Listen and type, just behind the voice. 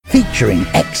featuring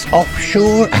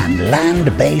ex-offshore and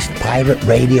land-based pirate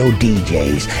radio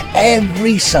DJs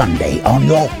every Sunday on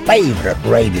your favourite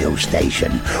radio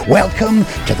station. Welcome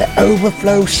to the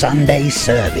Overflow Sunday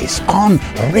service on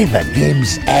River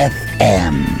Gibbs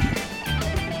FM.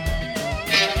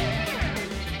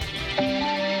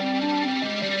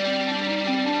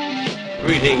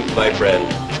 Greetings, my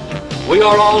friends. We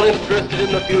are all interested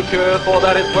in the future, for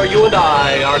that is where you and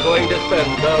I are going to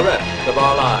spend the rest of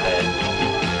our lives.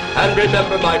 And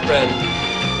remember, my friends,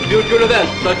 future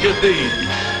events such as these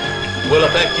will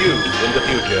affect you in the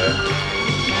future.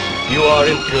 You are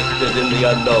interested in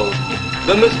the unknown,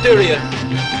 the mysterious,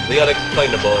 the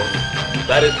unexplainable.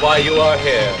 That is why you are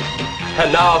here.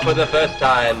 And now, for the first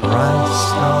time...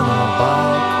 Christ on a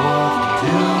bike, what do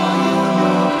you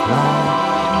look like?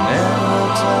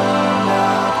 Never turned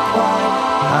out quite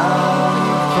how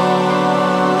you thought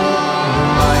it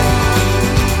might.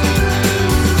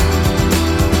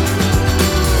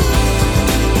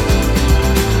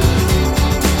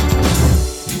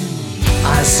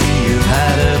 I see you've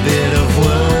had a bit of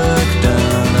work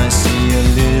done. I see a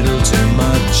little too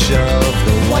much of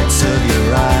the whites of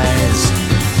your eyes.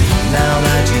 Now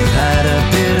that you've had a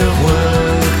bit of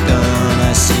work done,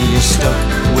 I see you're stuck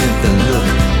with the look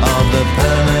of the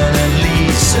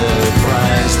permanently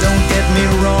surprised. Don't get me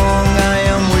wrong, I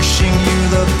am wishing you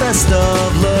the best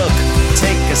of luck.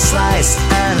 Take a slice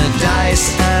and a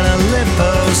dice and a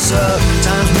lipo suck.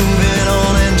 Time's moving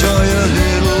on, enjoy a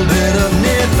little bit of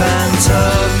nip and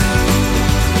tuck.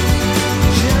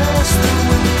 Just the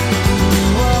way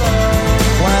you are.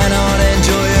 Why not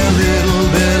enjoy a little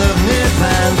bit of nip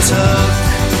and tuck?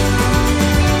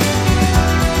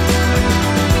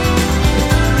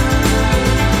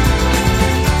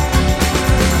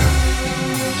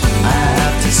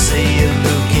 Say you're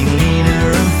looking leaner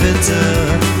and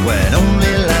fitter, when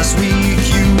only last week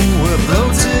you were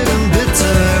bloated and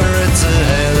bitter. It's a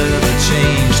hell of a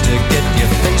change to get your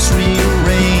face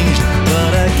rearranged,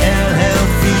 but I can't help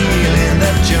feeling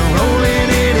that you're rolling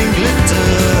it in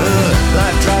glitter.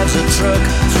 Life drives a truck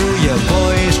through your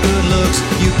boyish good looks.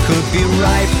 You could be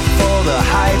ripe for the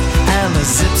hype and the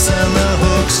zips and the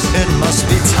hooks. It must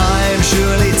be time,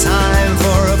 surely time,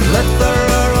 for a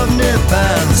plethora of nip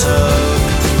and tuck.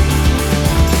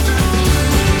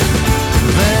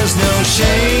 There's no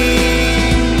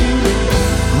shame.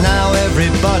 Now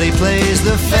everybody plays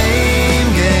the fame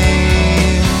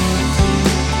game.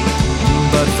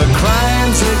 But for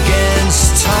crimes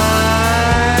against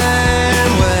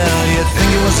time, well, you'd think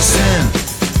it was a sin.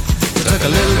 Took a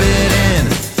little bit in.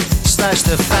 Slash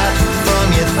the fat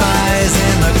from your thighs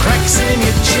and the cracks in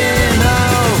your chin.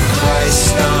 Oh,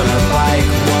 Christ on a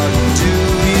bike, what do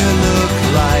you look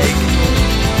like?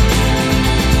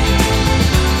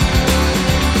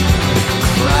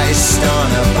 Christ on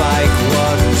a bike,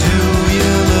 what do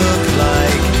you look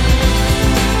like?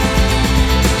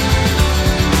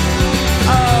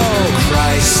 Oh,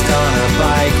 Christ on a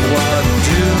bike, what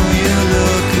do you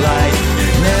look like?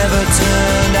 It never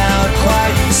turned out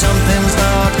quite, something's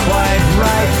not quite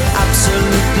right.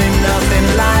 Absolutely nothing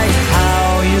like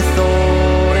how you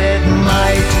thought it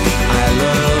might. I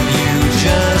love you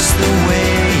just the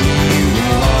way you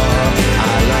are.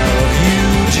 I love you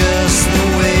just the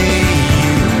way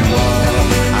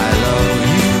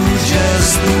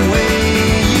just the way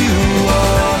you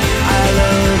are. I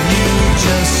love you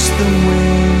just the way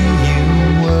you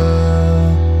were.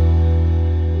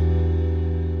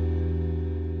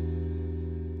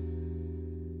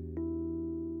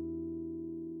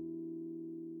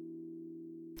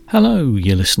 Hello,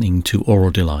 you're listening to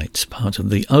Aural Delights, part of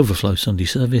the Overflow Sunday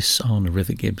service on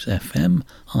River Gibbs FM.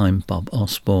 I'm Bob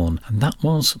Osborne, and that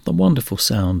was the wonderful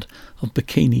sound of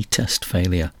Bikini Test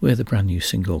Failure with a brand new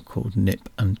single called Nip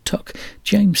and Tuck.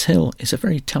 James Hill is a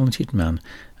very talented man,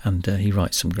 and he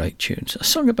writes some great tunes. A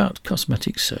song about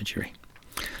cosmetic surgery.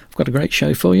 I've got a great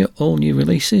show for you, all new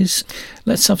releases.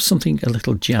 Let's have something a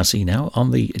little jazzy now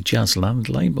on the Jazzland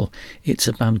label. It's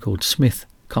a band called Smith,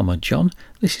 John.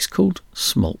 This is called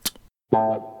Smalt.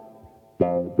 Bye.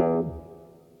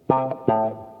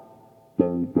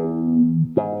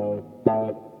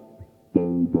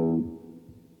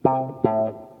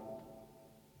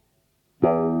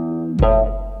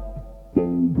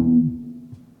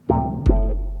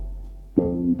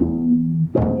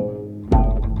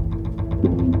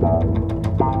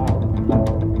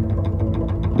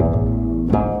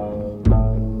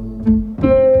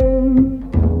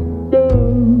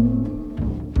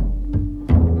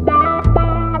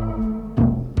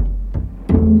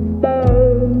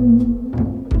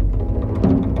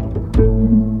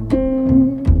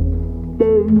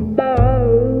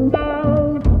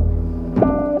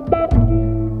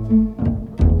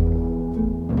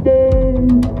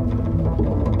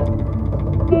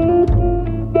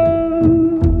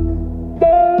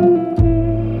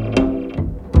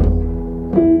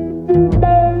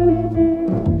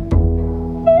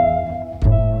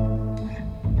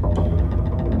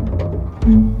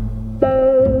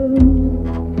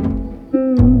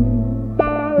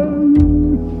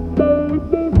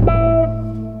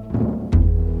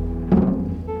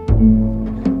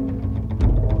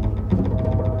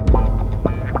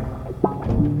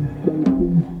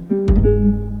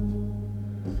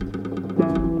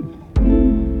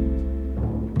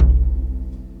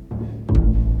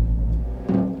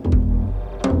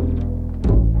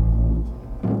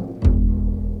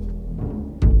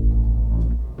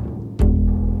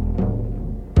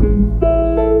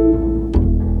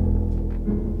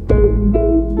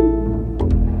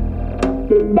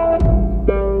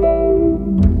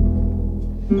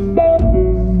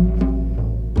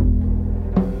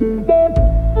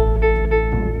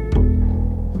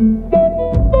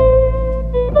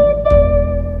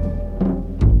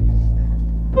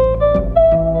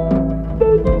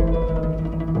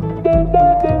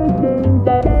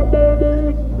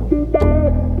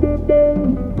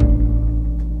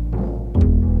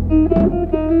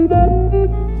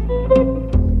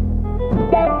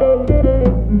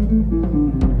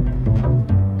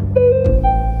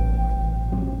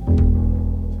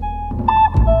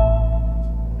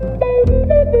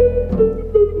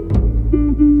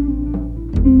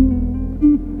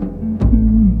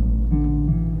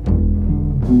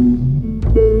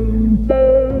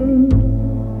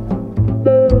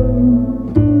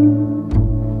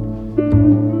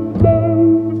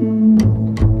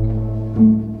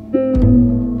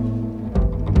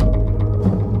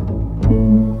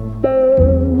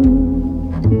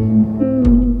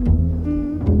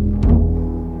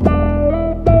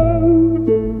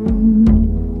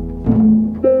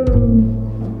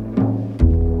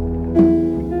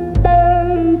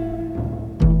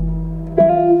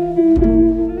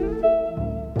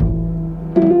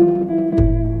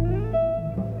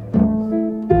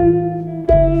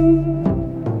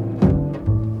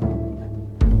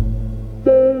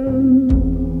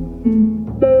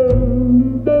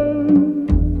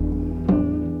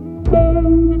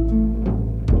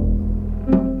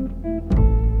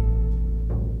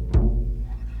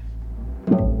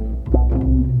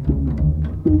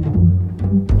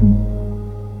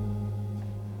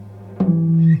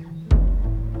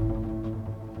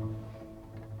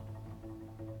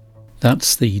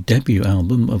 That's the debut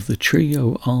album of the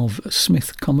trio of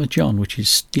Smith, John, which is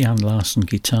Stian Larsson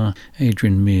guitar,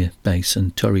 Adrian Meir bass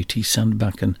and Tori T.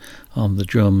 Sandbacken on the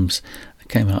drums. It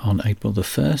came out on April the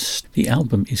 1st. The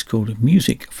album is called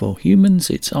Music for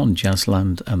Humans. It's on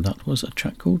Jazzland, and that was a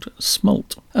track called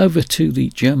Smolt. Over to the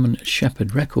German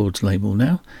Shepherd Records label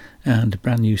now, and a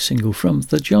brand new single from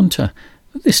The Junta.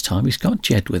 But this time he's got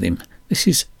Jed with him. This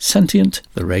is Sentient,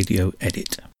 the radio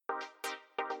edit.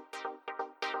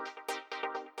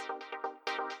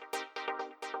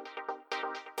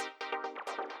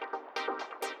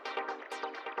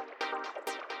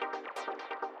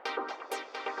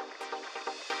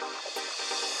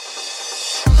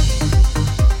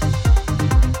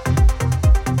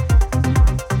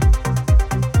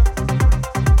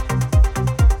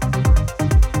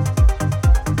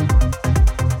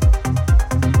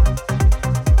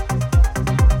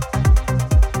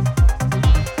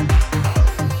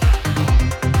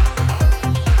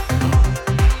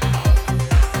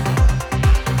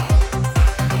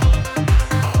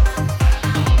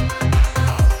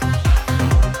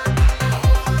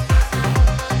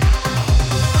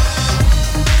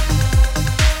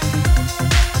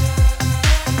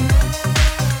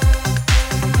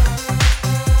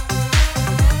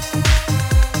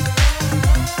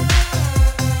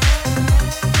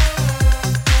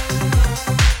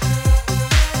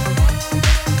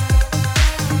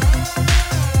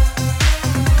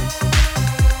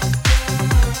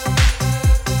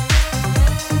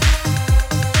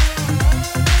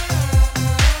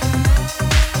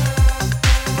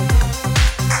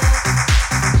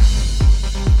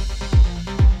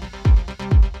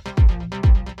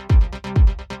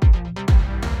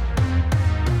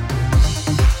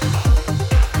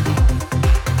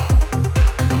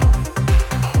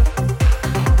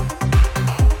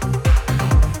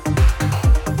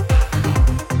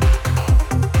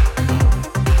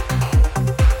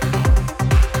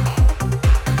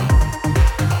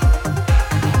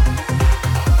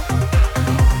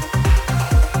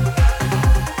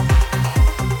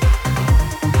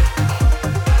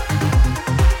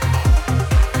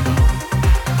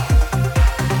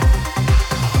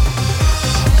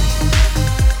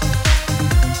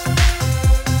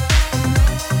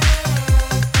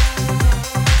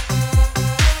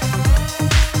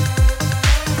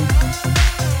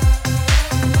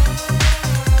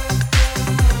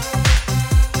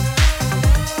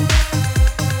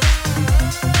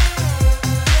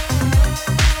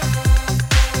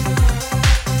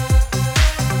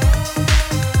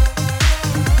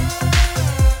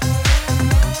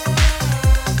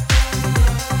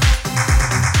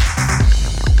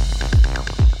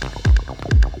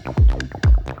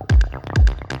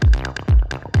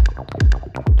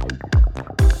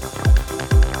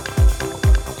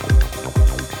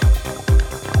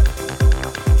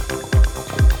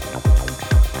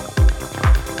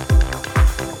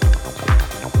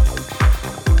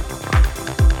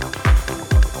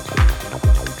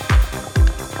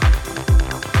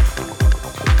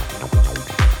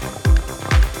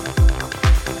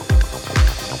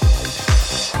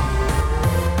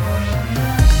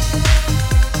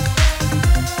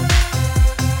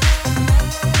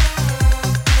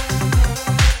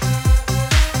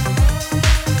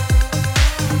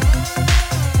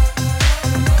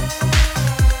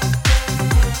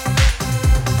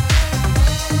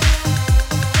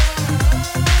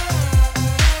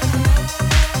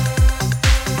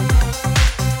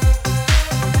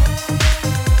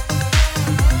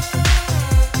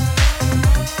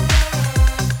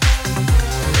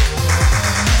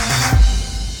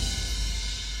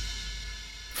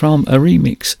 From a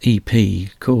remix EP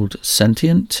called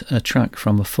Sentient, a track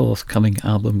from a forthcoming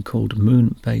album called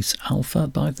Moonbase Alpha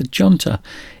by The Junta,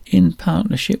 in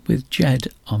partnership with Jed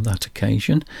on that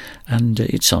occasion, and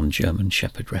it's on German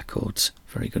Shepherd Records.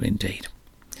 Very good indeed.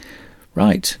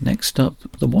 Right, next up,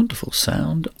 the wonderful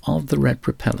sound of the Red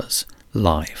Propellers,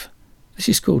 live. This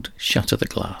is called Shatter the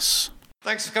Glass.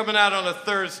 Thanks for coming out on a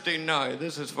Thursday night.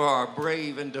 This is for our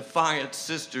brave and defiant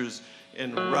sisters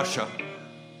in Russia.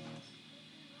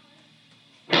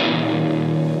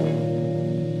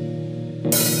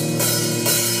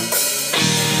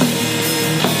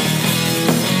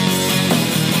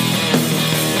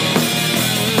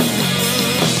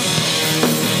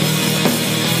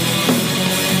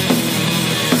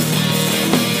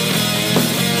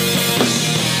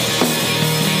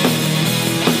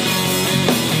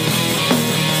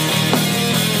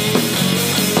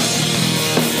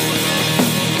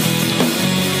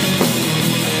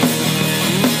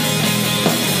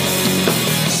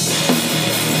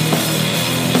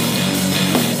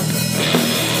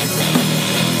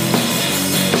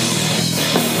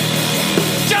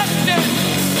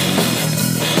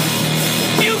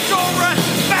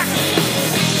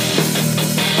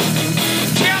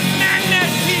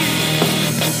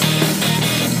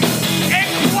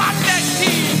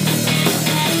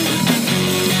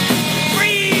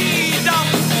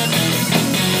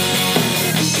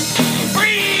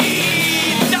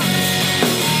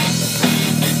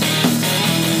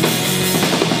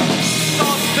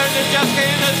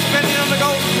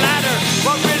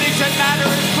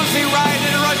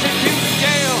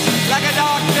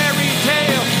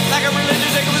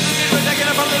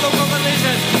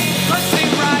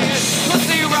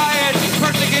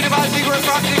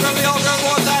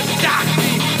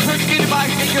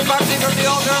 kickboxing from the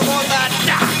altar for that.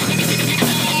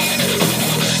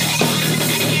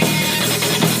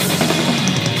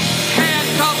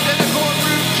 Handcuffed in a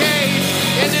courtroom cage.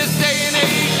 In this day and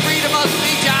age, freedom must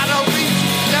reach out of reach.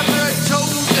 Separate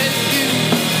chosen few.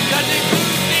 Doesn't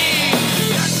include me.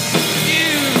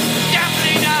 You.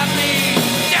 Definitely not me.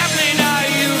 Definitely not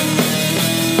you.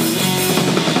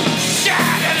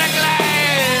 Shatter the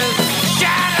glass.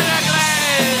 Shatter the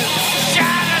glass.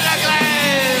 Shatter the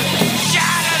glass.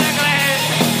 Shatter the glass.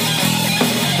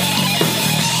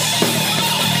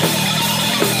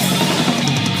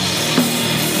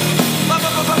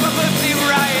 Pussy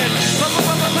riot.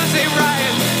 Pussy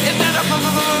riot. It's not a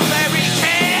fairy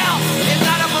tale. It's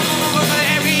not a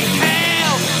fairy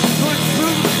tale. Put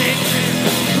Putin in jail.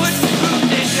 Put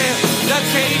Putin in jail. The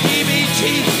KGB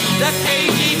chief. The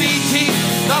KGB chief.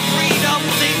 The freedom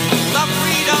thief. The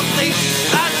freedom thief.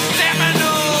 The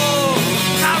Seminole.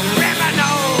 The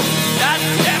criminal. The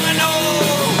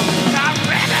Seminole. The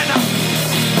criminal.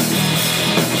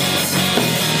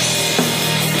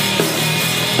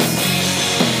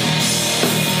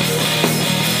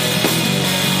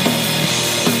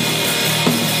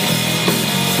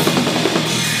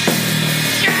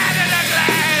 Shatter the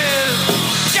glass!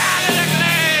 Shatter the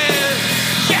glass!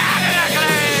 Shatter the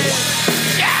glass!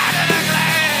 Shatter the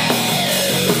glass!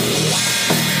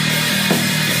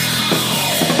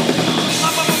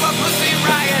 Pussy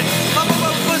riot!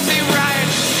 Pussy riot!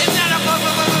 It's not a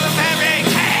fairy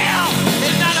tale!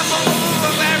 It's not a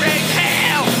fairy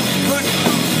tale! Put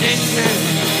Putin in jail!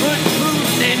 Put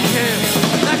Putin in jail!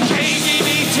 The KGB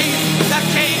chief! The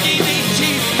KGB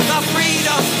chief! The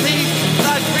freedom thief!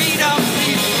 The freedom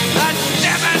thief! The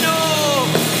Seminole!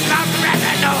 The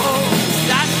criminal!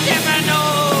 The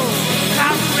Seminole! The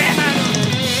criminal!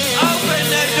 Open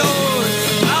the doors!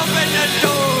 Open the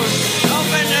doors!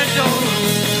 Open the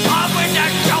doors! Open the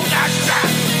shoulder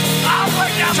strap!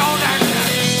 Open the shoulder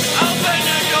strap! Open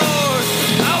the doors!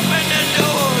 Open the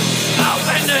doors!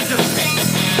 Open the doors!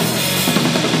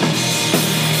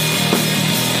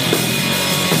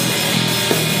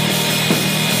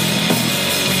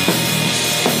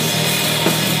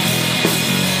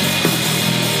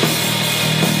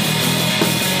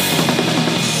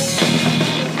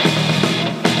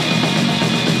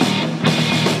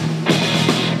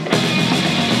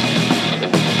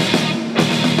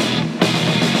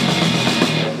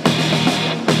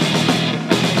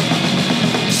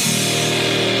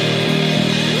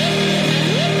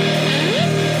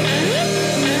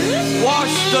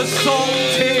 Wash the salt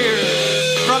tears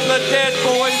from the dead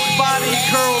boy's body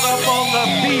curled up on the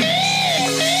beach.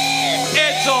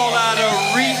 It's all out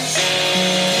of reach.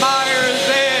 Mire's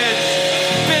Edge,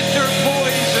 bitter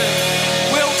poison,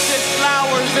 wilted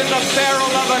flowers in the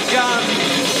barrel of a gun.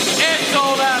 It's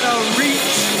all out of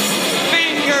reach.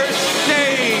 Fingers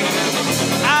stained,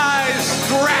 eyes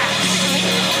scratched.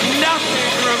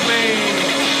 Nothing remains.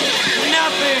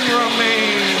 Nothing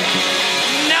remains.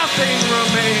 Nothing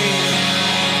remains.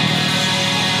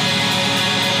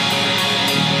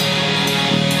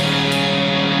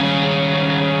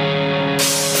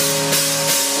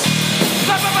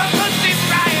 Pussy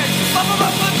riot!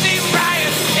 Pussy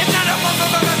riot! It's not a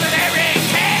fairy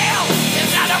tale!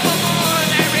 It's not a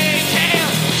fairy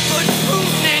tale! Put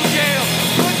Putin in jail!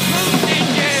 Put Putin in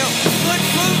jail! Put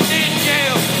Putin in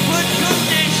jail! Put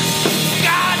Putin in...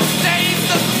 God save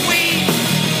the Queen!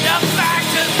 The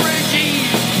fascist regime!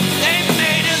 They've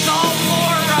made us all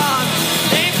morons!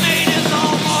 They've made us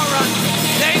all morons!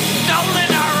 They've stolen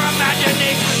our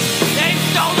imagination! They've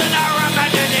stolen our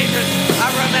imagination!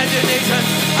 Our imagination!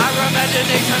 Our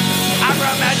imagination! Our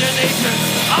imagination!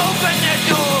 Open the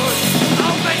doors!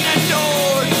 Open the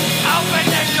doors! Open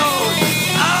the doors!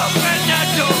 Open the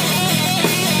doors!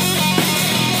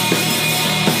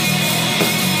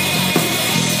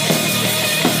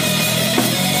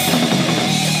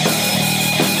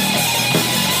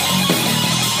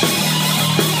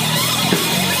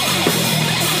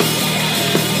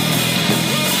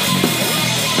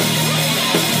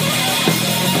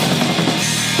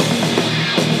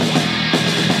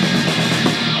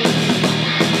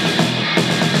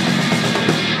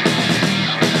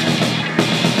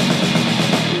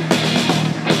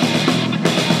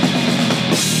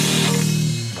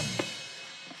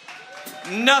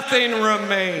 Nothing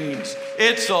remains.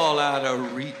 It's all out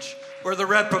of reach. We're the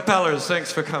Red Propellers.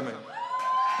 Thanks for coming.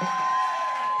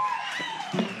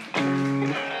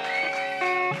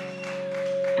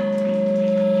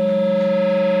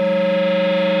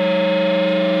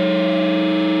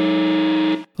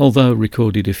 Although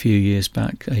recorded a few years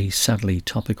back, a sadly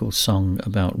topical song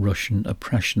about Russian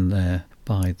oppression there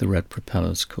by the Red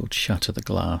Propellers called Shatter the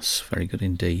Glass. Very good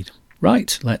indeed.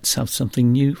 Right, let's have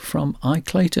something new from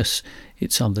iClatus.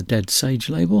 It's on the Dead Sage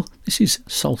label. This is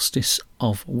Solstice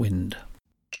of Wind.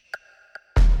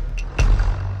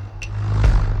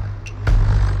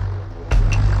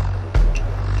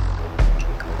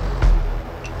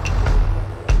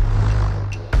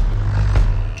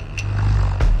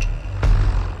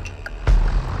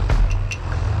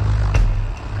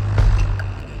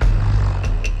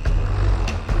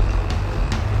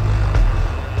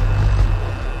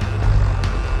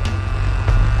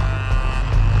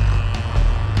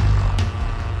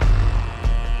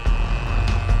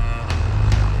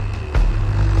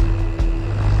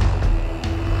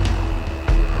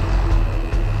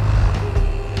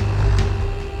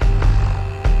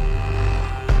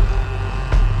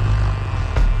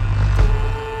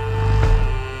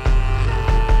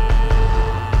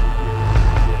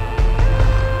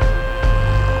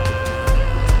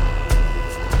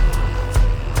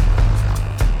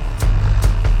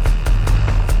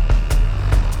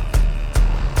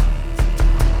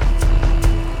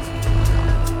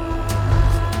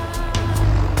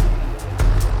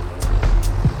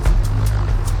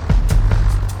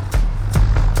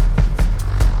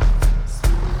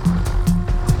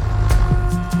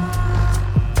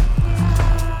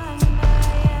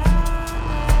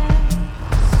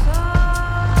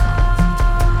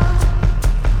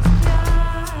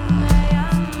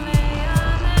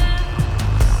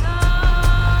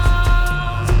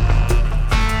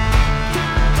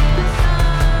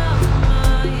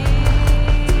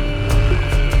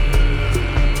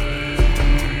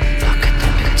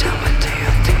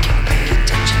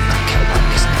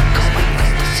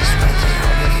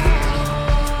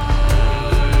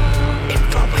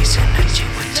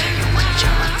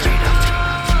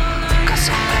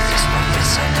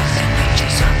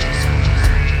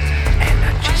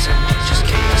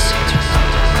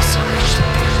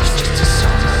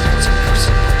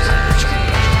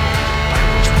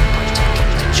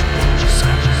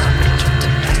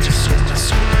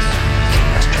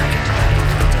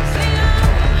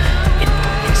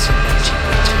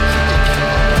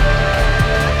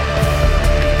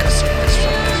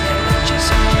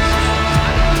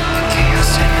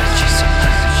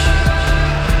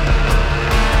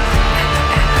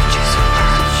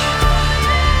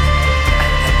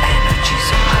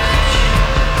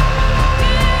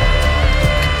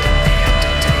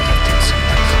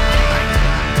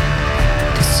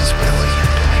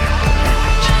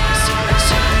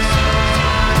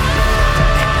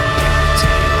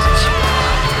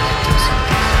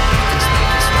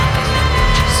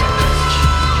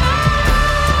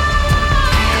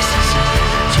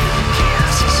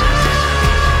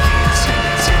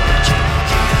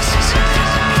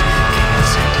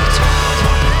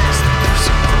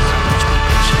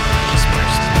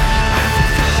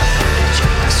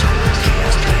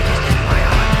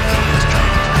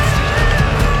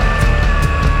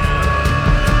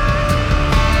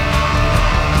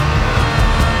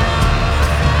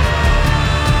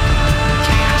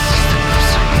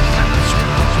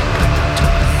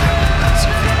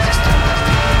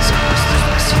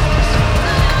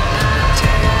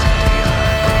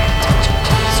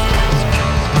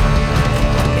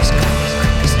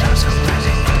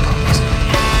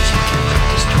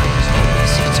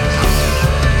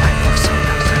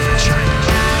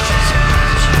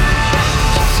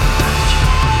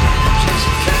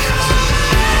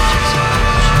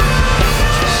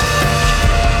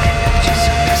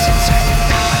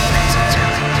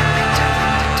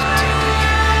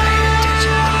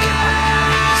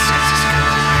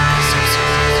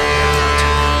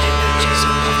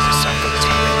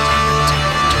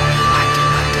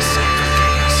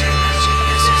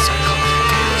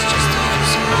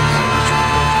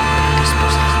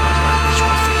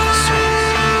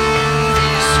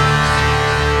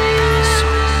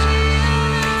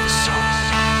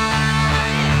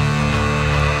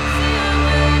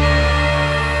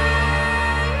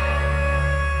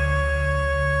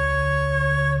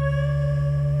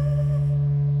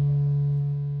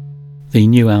 The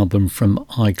new album from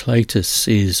iClatus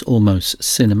is almost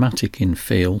cinematic in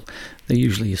feel. They're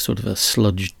usually sort of a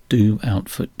sludge doom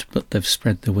outfit, but they've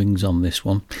spread their wings on this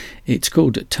one. It's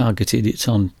called Targeted, it's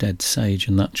on Dead Sage,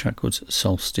 and that track was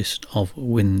Solstice of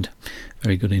Wind.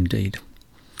 Very good indeed.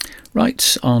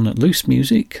 Right, on Loose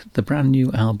Music, the brand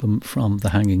new album from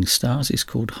The Hanging Stars is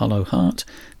called Hollow Heart.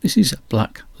 This is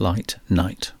Black Light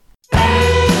Night.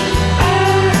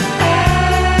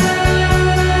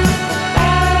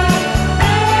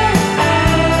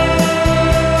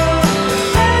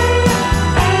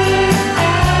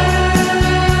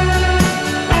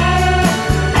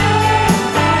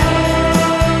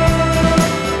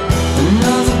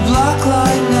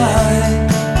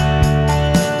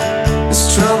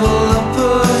 trouble up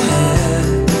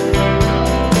ahead.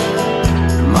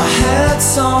 My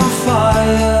head's on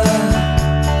fire,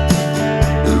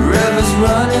 the river's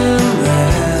running red.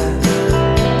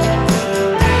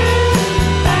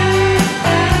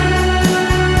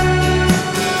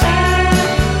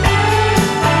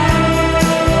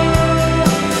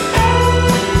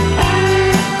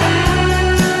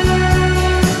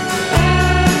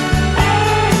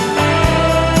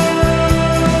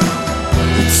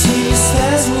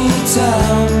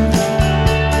 Down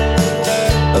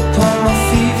upon my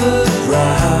fevered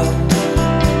brow,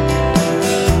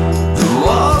 the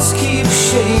walls keep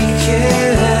shaking,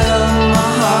 my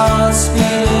heart's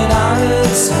beating out of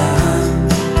time.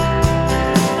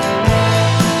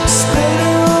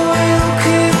 Spinning wheel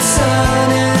keep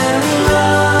turning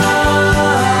round.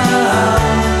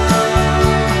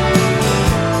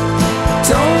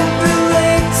 Don't be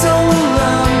late, don't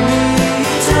let me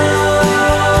down.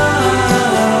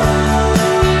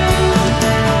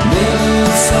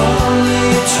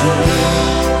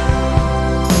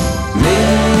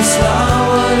 Maybe it's not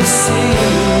what it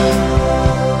seems.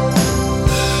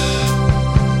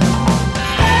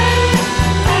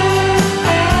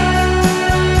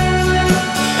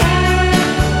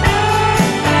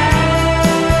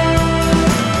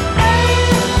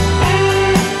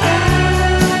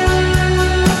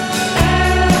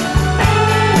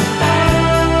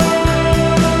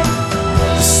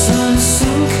 The sun's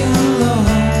sinking low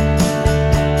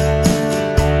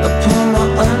upon my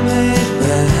unmade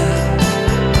bed.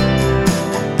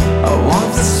 I want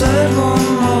the third one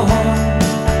more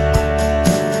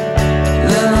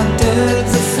than I did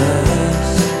the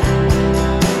first.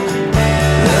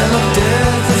 Than I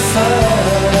did the first.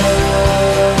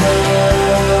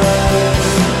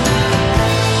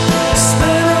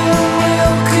 Spinning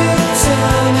wheel keep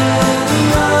turning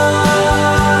round.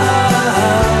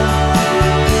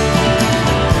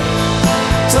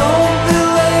 Don't be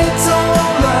late,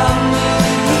 don't let me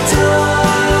down.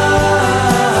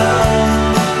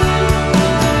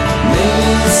 Maybe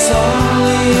it's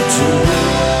only true.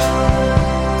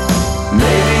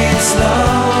 Maybe it's not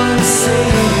what it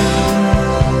seems.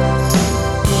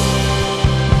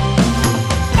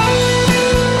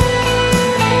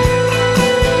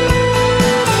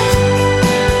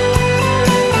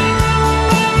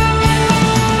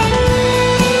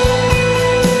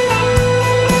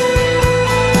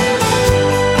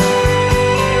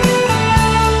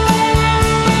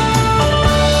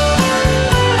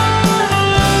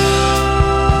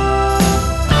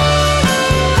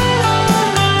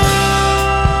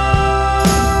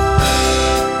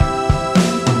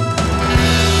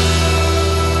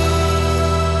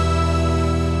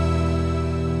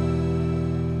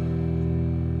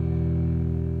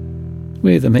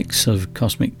 With a mix of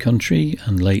cosmic country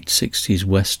and late 60s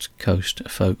West Coast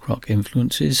folk rock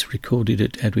influences, recorded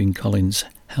at Edwyn Collins'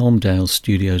 Helmdale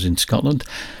Studios in Scotland,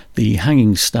 the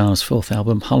Hanging Stars' fourth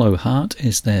album, Hollow Heart,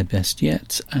 is their best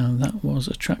yet, and that was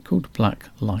a track called Black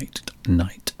Light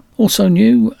Night. Also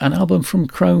new, an album from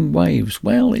Chrome Waves.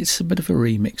 Well, it's a bit of a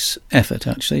remix effort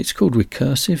actually. It's called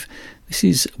Recursive. This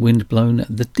is Windblown,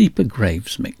 the Deeper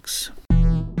Graves mix.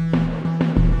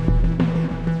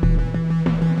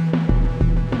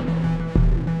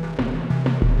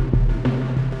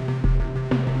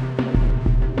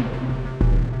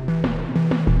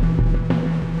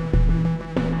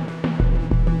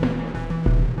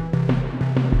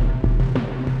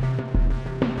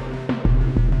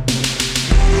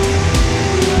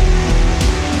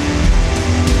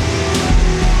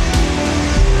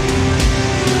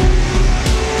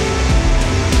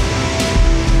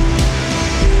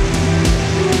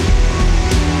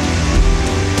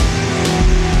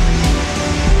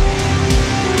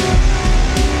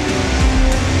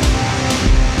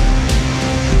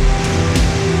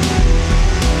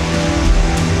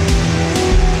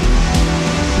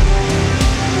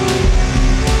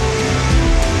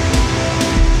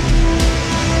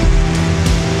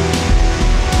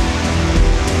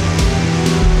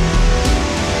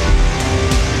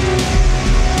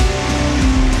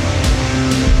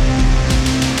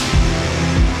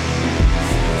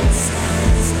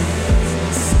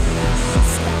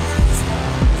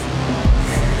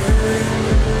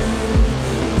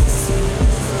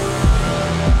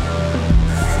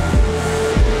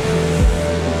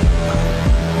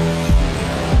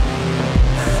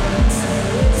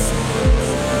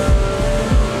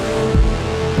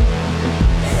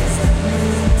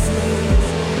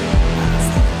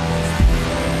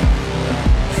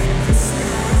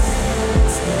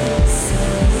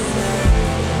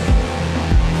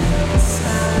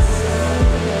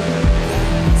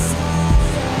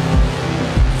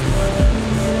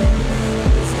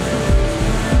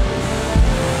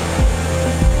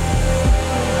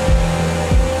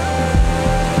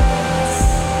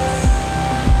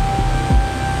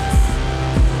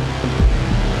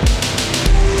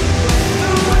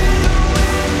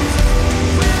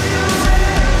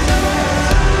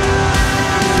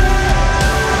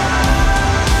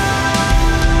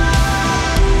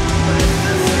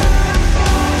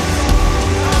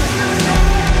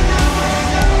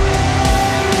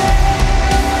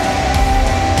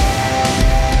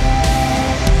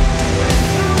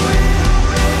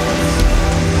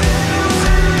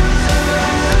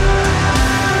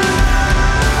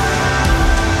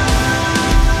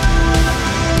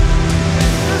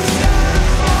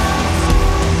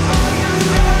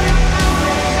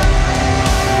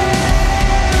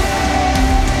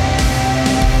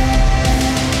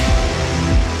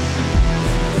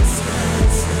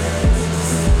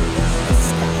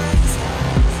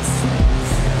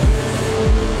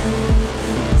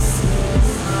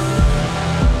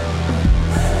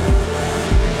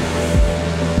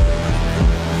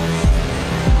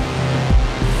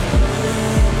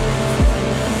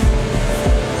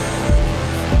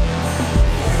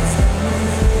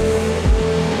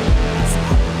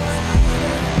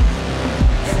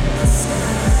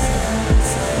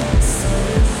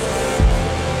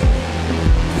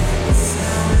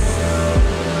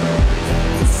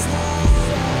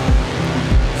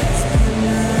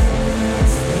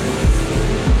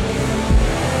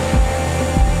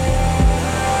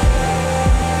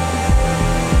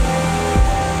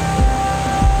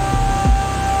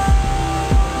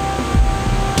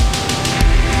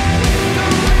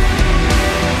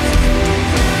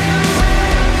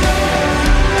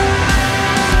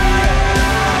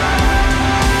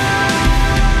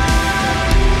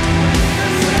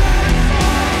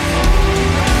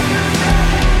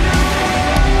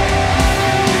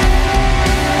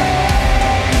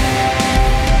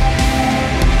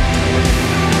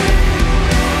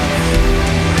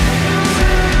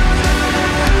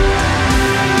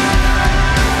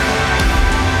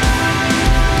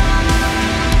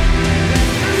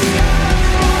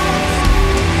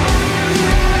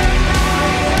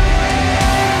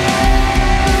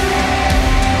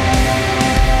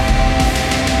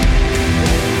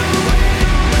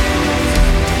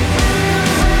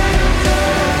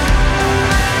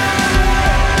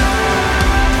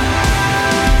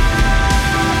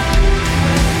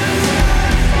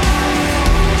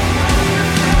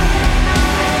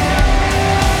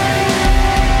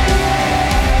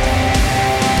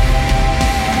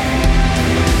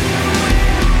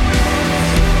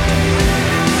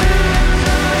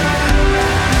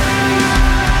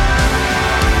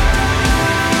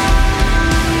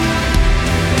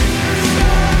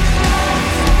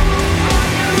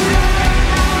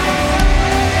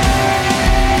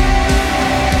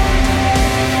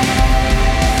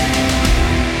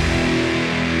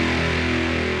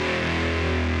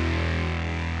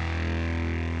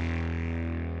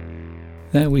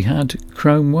 There we had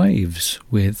Chrome Waves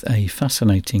with a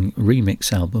fascinating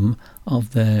remix album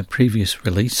of their previous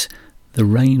release, The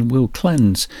Rain Will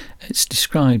Cleanse. It's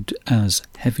described as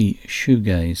heavy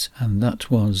shoegaze, and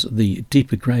that was the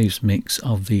Deeper Graves mix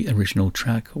of the original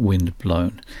track Wind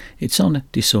Blown. It's on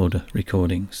Disorder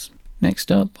Recordings.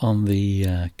 Next up on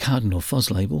the Cardinal Fuzz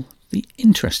label, the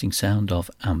interesting sound of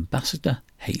Ambassador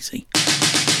Hazy.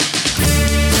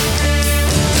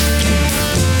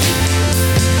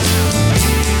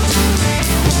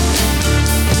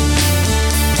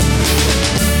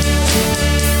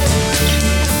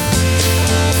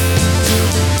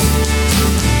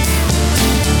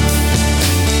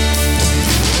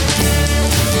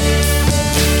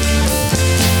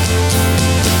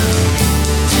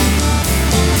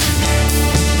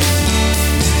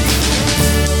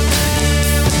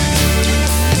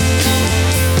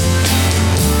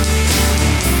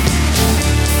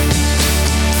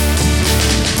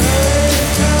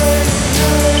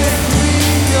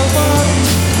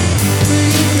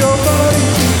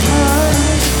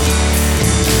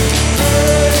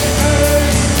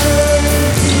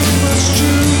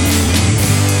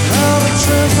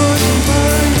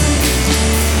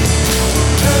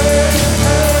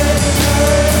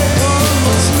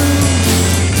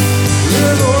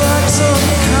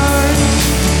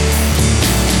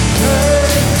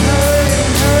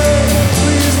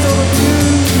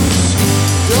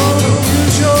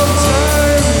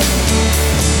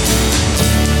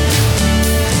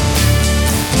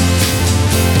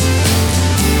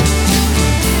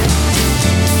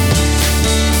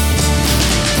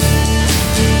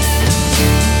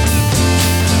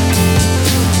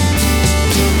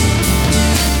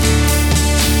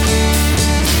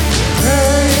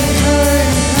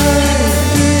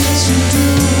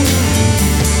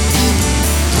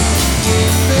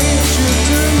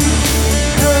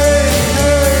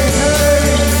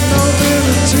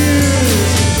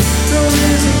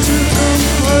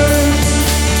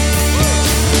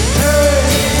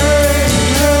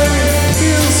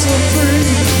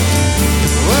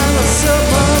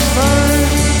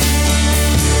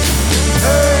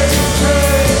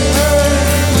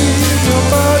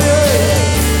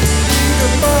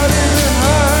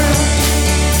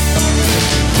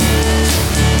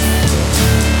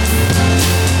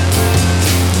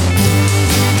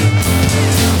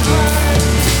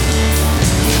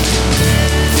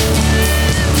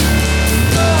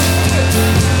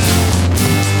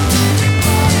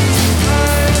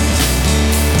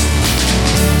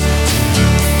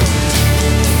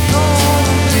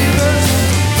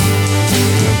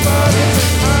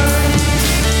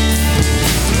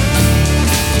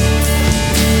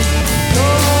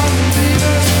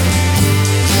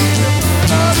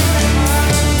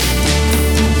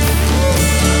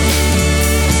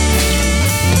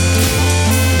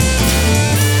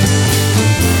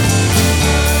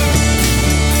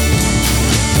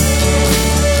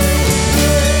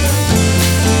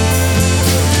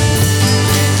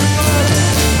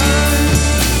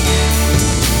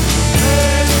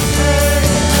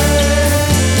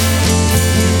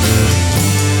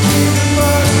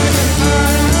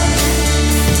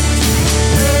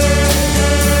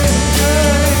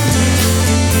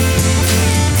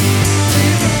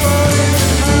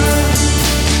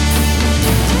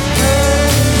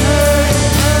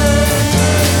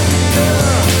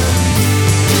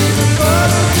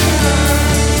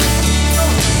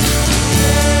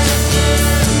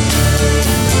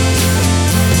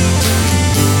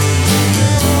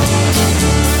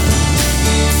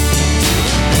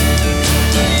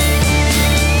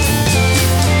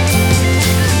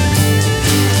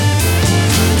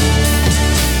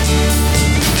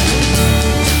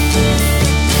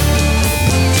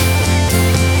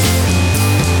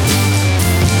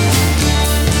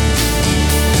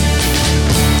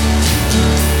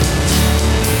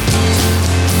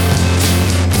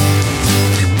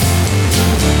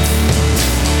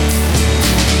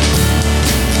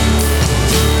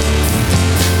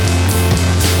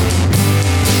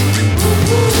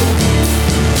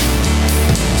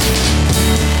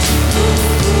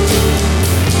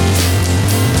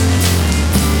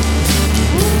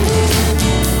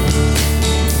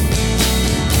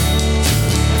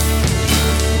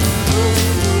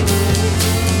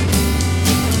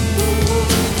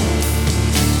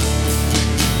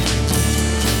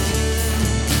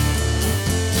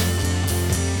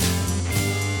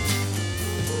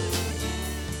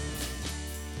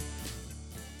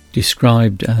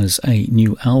 Described as a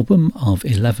new album of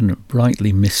 11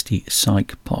 brightly misty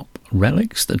psych pop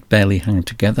relics that barely hang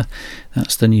together.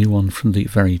 That's the new one from the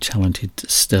very talented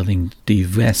Sterling D.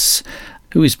 Vess.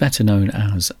 who is better known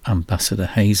as Ambassador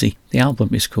Hazy. The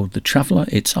album is called The Traveller,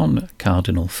 it's on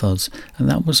Cardinal Fuzz, and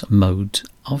that was Mode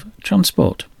of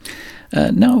Transport.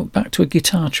 Now back to a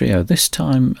guitar trio, this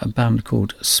time a band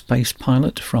called Space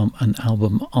Pilot from an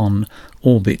album on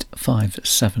Orbit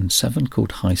 577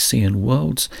 called Hycean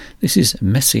Worlds. This is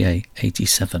Messier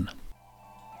 87.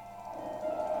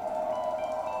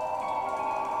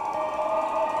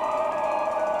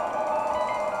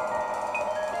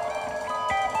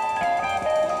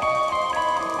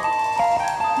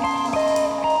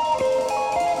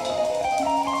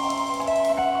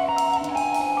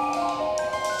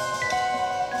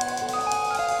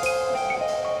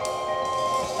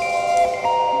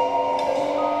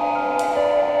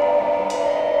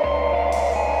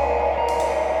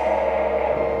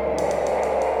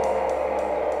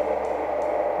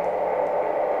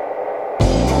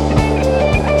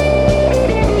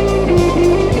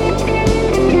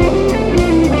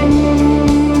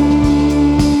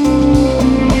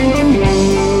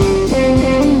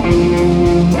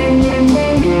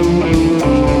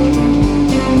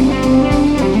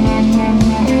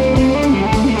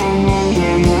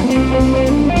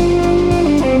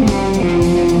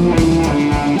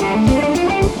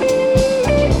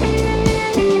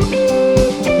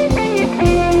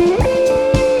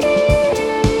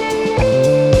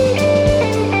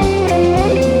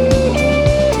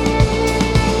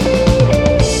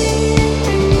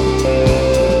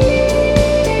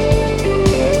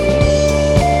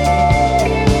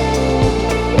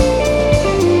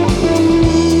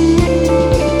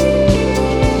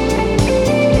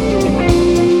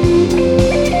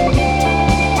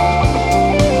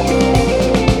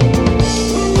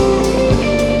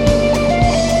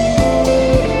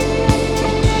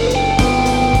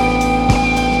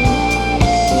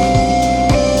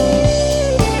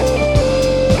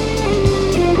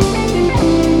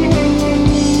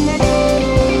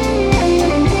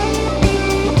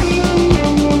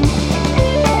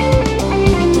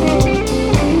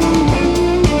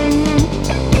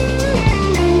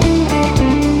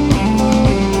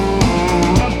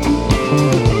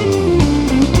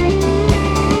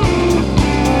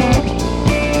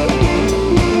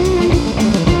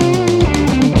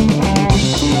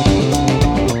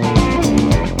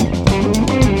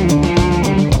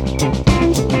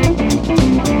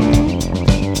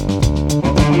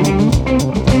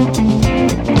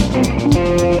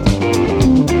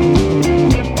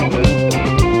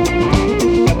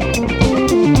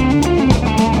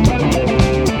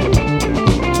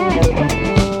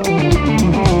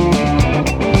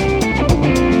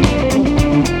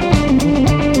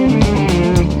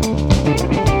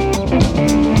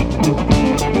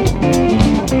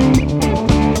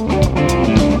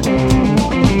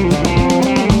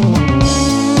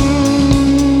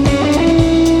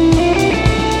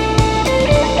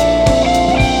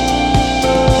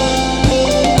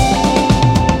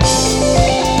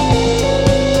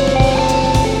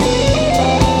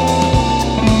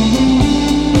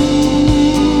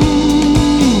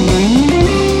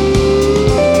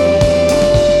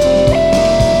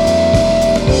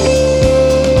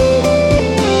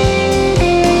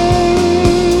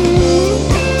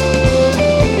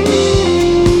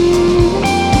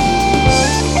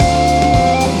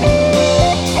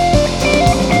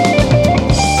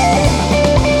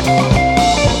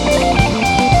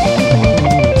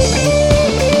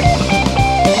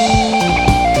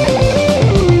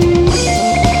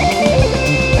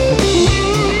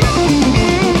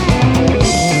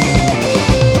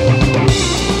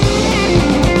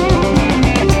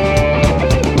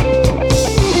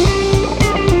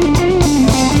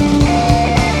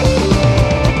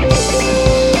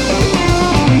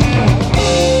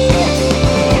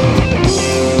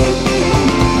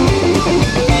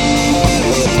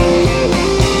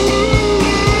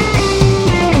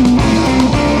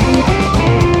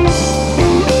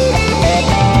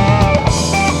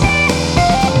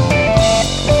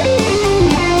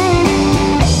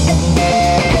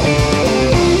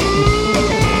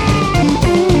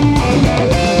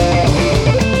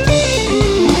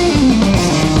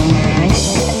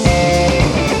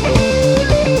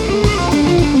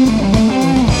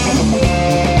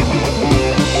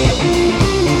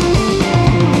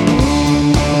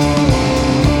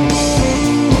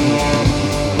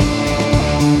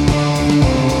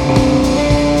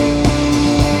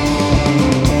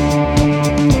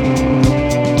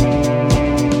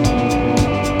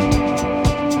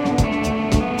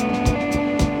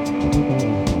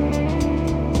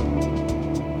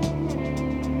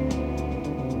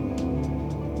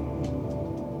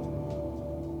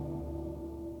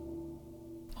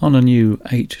 On a new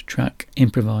 8-track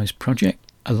improvised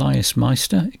project, Elias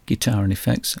Meister, guitar and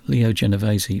effects, Leo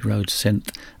Genovese, Rhodes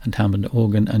synth and Hammond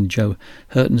organ, and Joe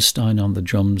Hertenstein on the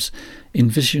drums,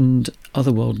 envisioned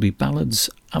otherworldly ballads,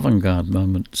 avant-garde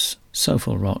moments,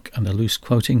 soulful rock and a loose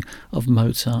quoting of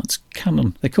Mozart's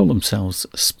canon. They call themselves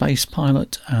Space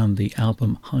Pilot, and the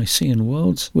album Hycean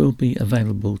Worlds will be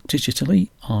available digitally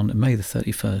on May the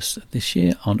 31st this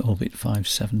year on Orbit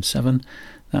 577.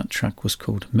 That track was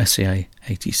called Messier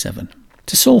 87.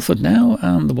 To Salford now,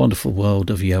 and the wonderful world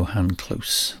of Johan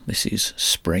Kloos. This is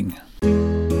Spring.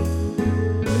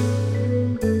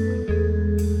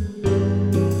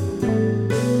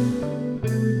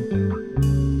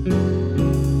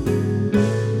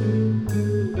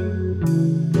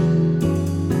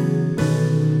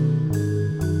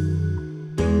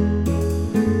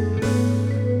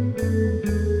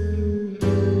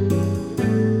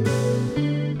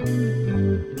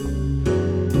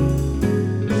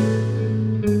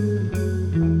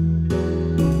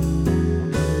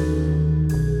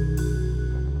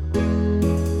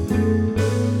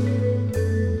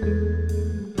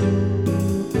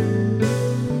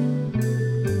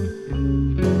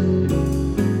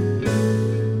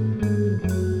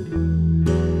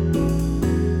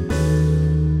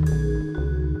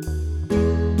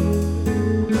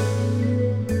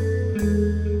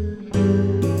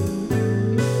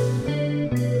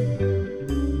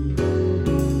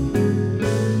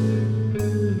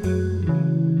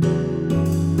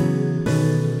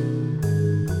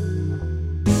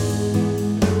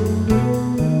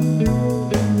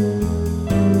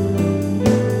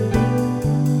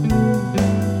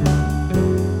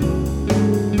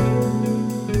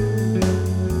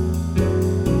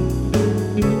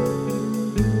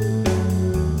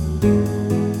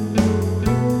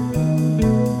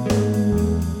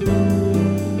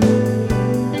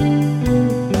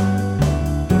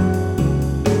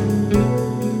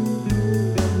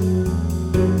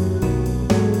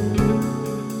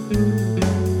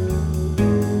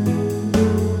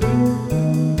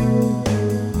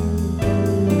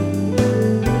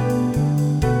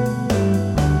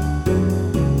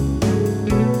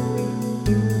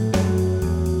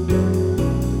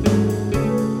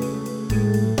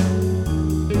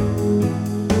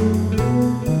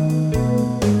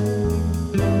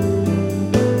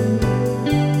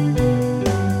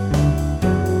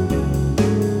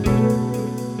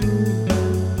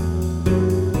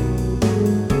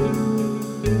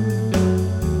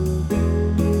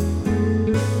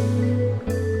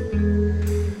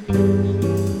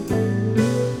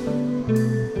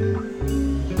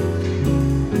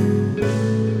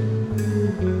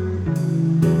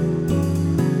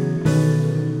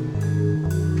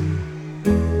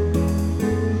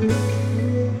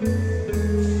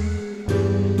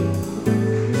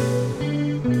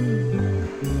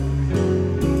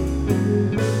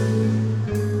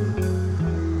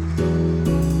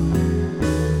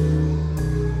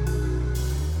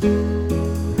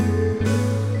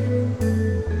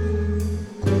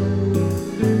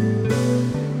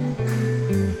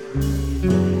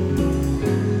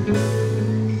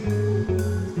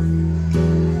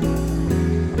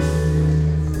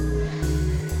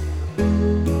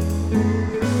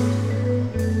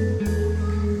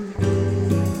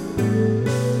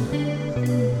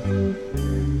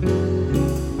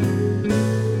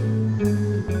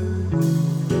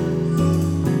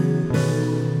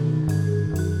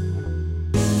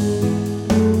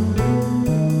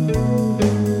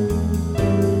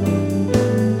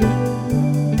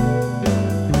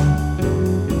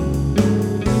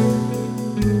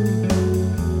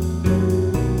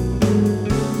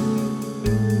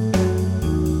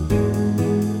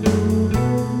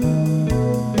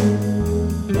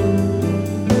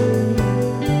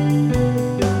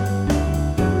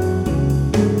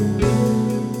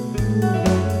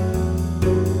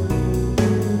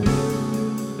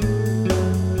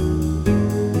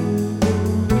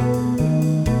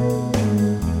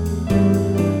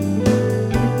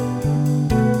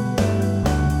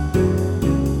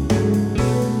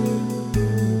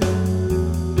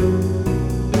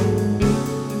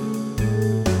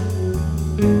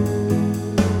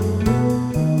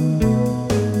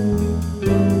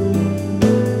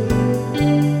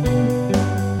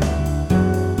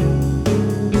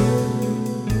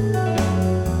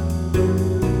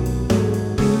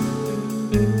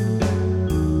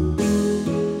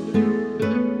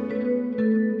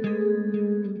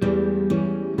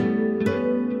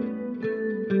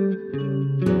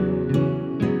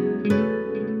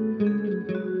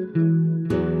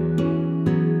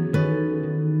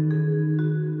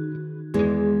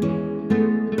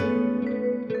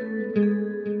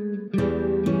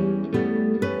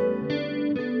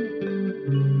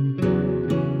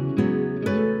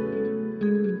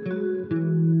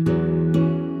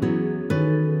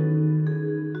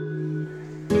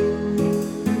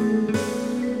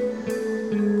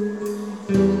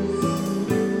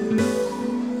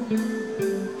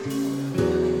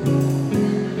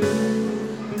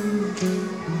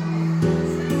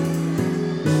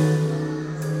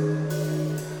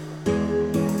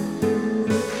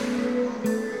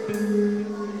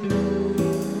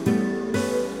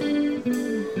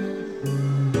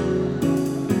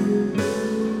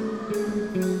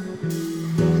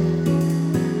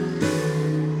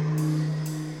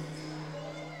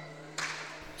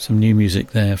 Some new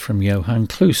music there from Johan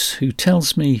Kloos, who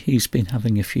tells me he's been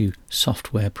having a few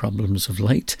software problems of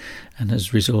late and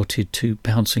has resorted to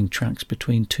bouncing tracks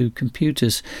between two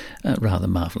computers. Rather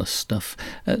marvellous stuff.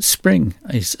 Spring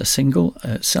is a single,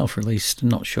 self-released.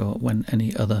 Not sure when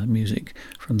any other music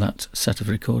from that set of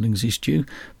recordings is due,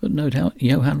 but no doubt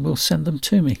Johan will send them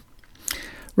to me.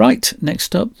 Right,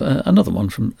 next up, another one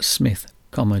from Smith,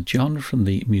 John from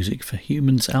the Music for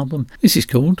Humans album. This is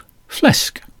called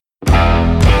Flesk.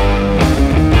 Flesk.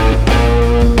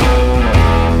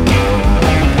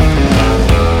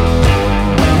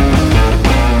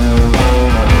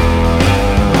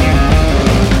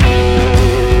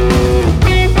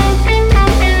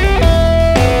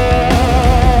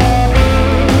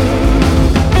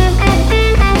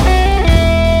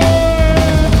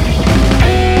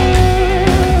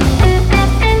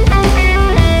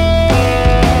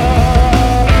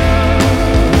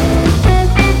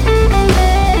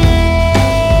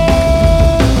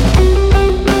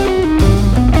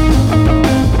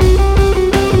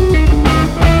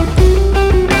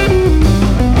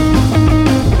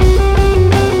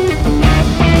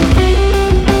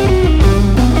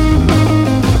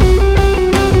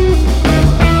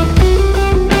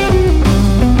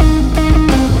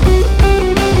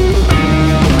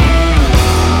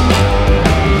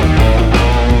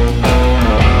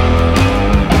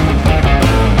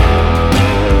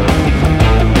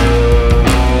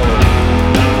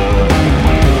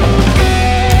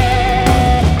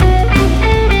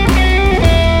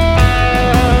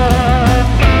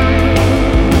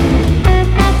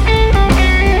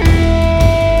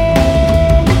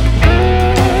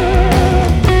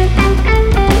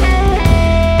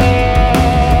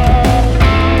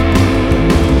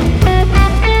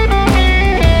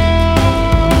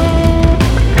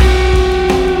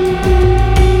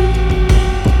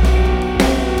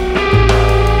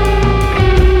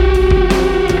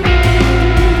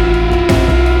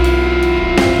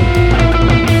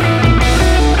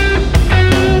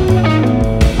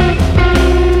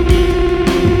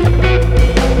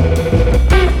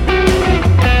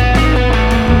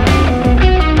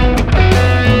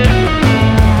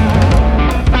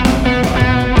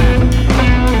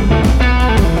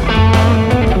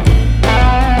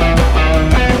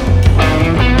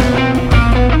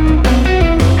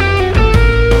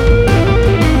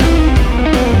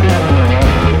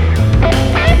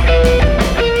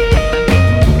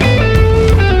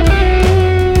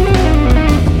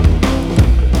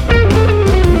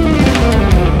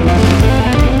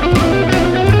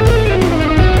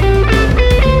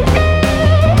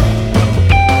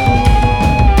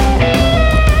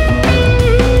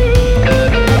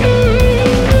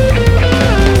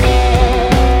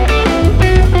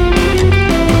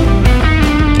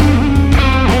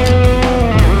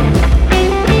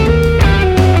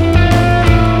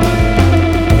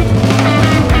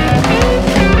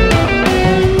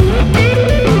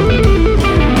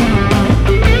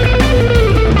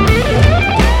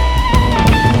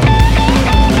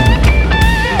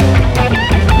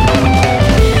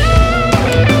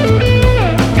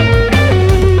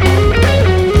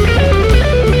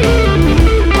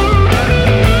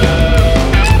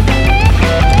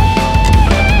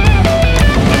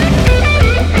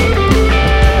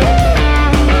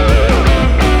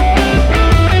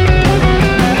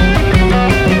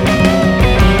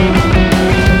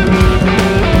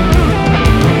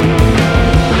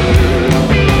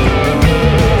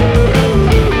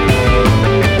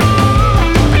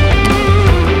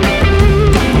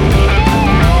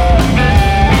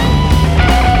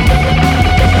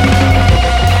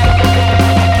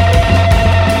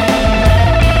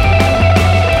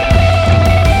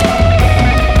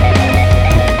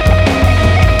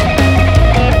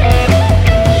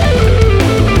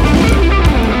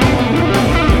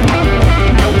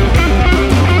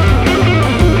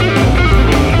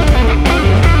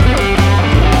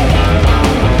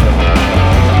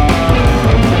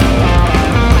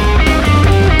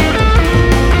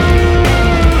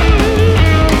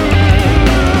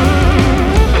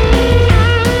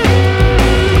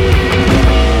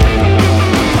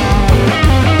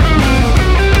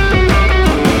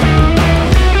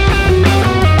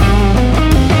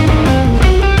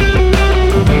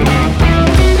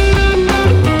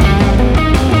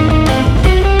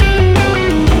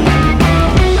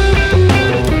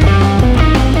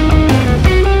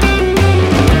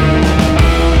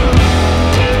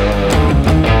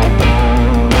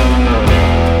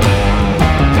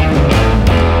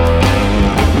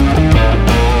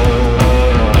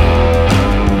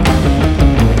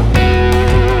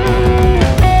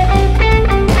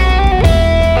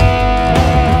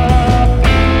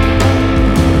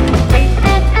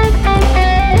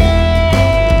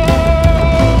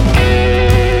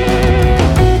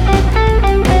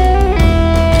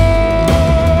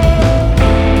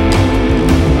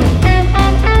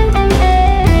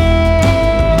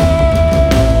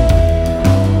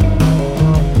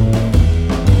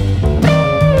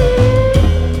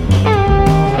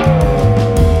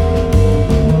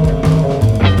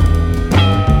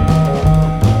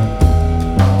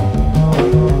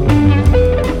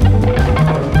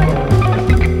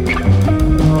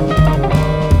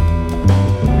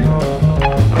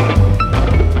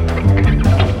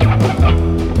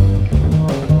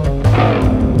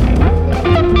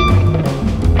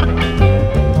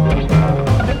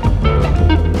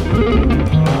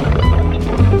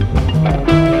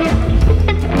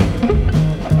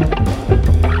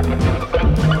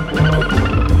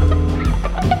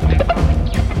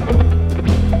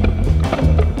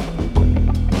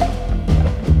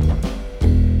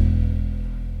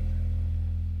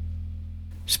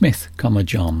 Comma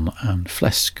John and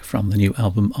Flesk from the new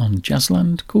album on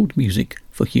Jazzland called Music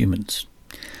for Humans.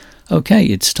 Okay,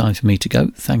 it's time for me to go.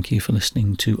 Thank you for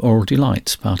listening to Aural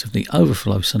Delights, part of the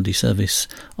Overflow Sunday service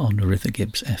on Rhythm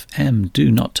Gibbs FM. Do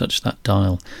not touch that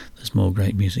dial. There's more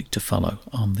great music to follow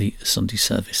on the Sunday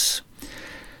service.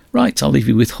 Right, I'll leave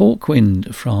you with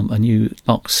Hawkwind from a new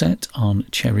box set on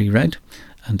Cherry Red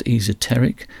and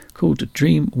Esoteric called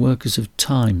Dream Workers of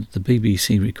Time, the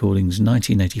BBC recordings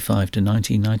 1985 to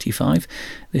 1995.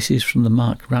 This is from the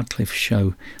Mark Radcliffe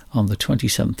show on the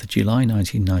 27th of July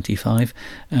 1995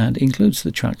 and includes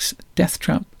the tracks Death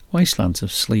Trap, Wastelands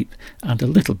of Sleep and a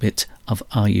little bit of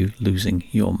Are You Losing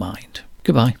Your Mind?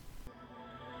 Goodbye.